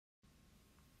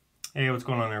Hey, what's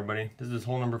going on everybody? This is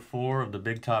hole number 4 of the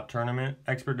Big Top Tournament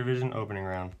Expert Division opening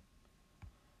round.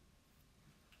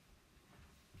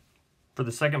 For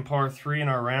the second par 3 in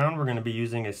our round, we're going to be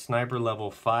using a sniper level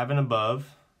 5 and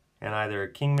above, and either a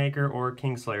Kingmaker or a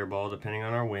Kingslayer ball depending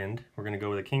on our wind. We're going to go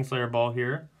with a Kingslayer ball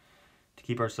here to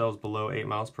keep ourselves below 8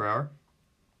 miles per hour.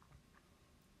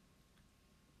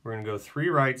 We're going to go 3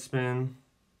 right spin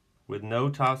with no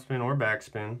topspin or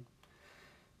backspin.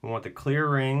 We want the clear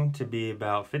ring to be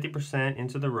about 50%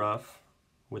 into the rough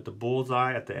with the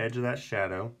bullseye at the edge of that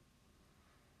shadow.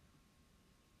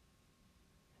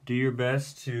 Do your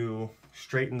best to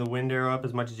straighten the wind arrow up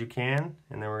as much as you can,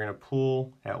 and then we're going to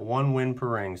pull at 1 wind per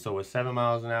ring. So with 7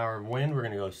 miles an hour of wind, we're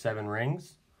going to go 7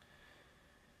 rings.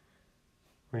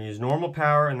 We're going to use normal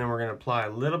power, and then we're going to apply a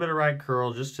little bit of right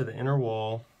curl just to the inner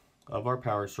wall of our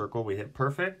power circle. We hit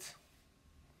perfect.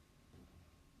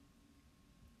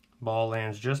 Ball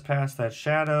lands just past that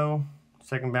shadow,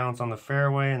 second bounce on the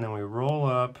fairway, and then we roll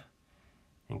up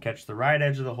and catch the right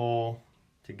edge of the hole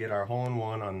to get our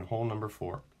hole-in-one on hole number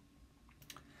 4.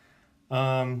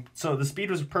 So the speed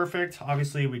was perfect.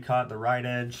 Obviously we caught the right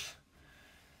edge,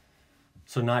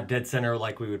 so not dead center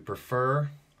like we would prefer.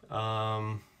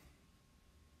 I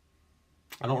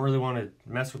don't really want to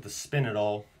mess with the spin at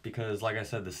all because, like I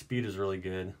said, the speed is really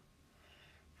good.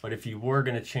 But if you were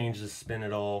going to change the spin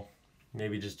at all,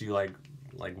 maybe just do like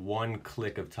 1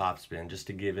 click of topspin just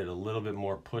to give it a little bit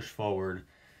more push forward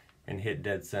and hit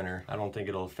dead center. I don't think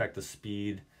it'll affect the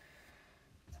speed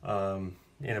in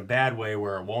a bad way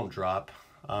where it won't drop.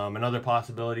 Another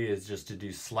possibility is just to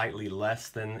do slightly less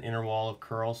than inner wall of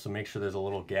curl, so make sure there's a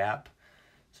little gap.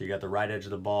 So you got the right edge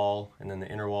of the ball and then the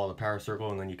inner wall of the power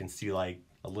circle, and then you can see like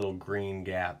a little green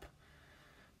gap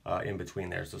in between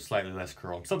there, so slightly less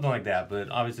curl, something like that.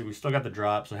 But obviously we still got the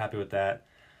drop, so happy with that.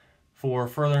 For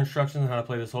further instructions on how to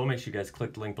play this hole, make sure you guys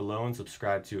click the link below and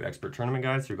subscribe to Expert Tournament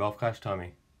Guides through Golf Clash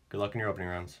Tommy. Good luck in your opening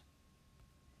rounds.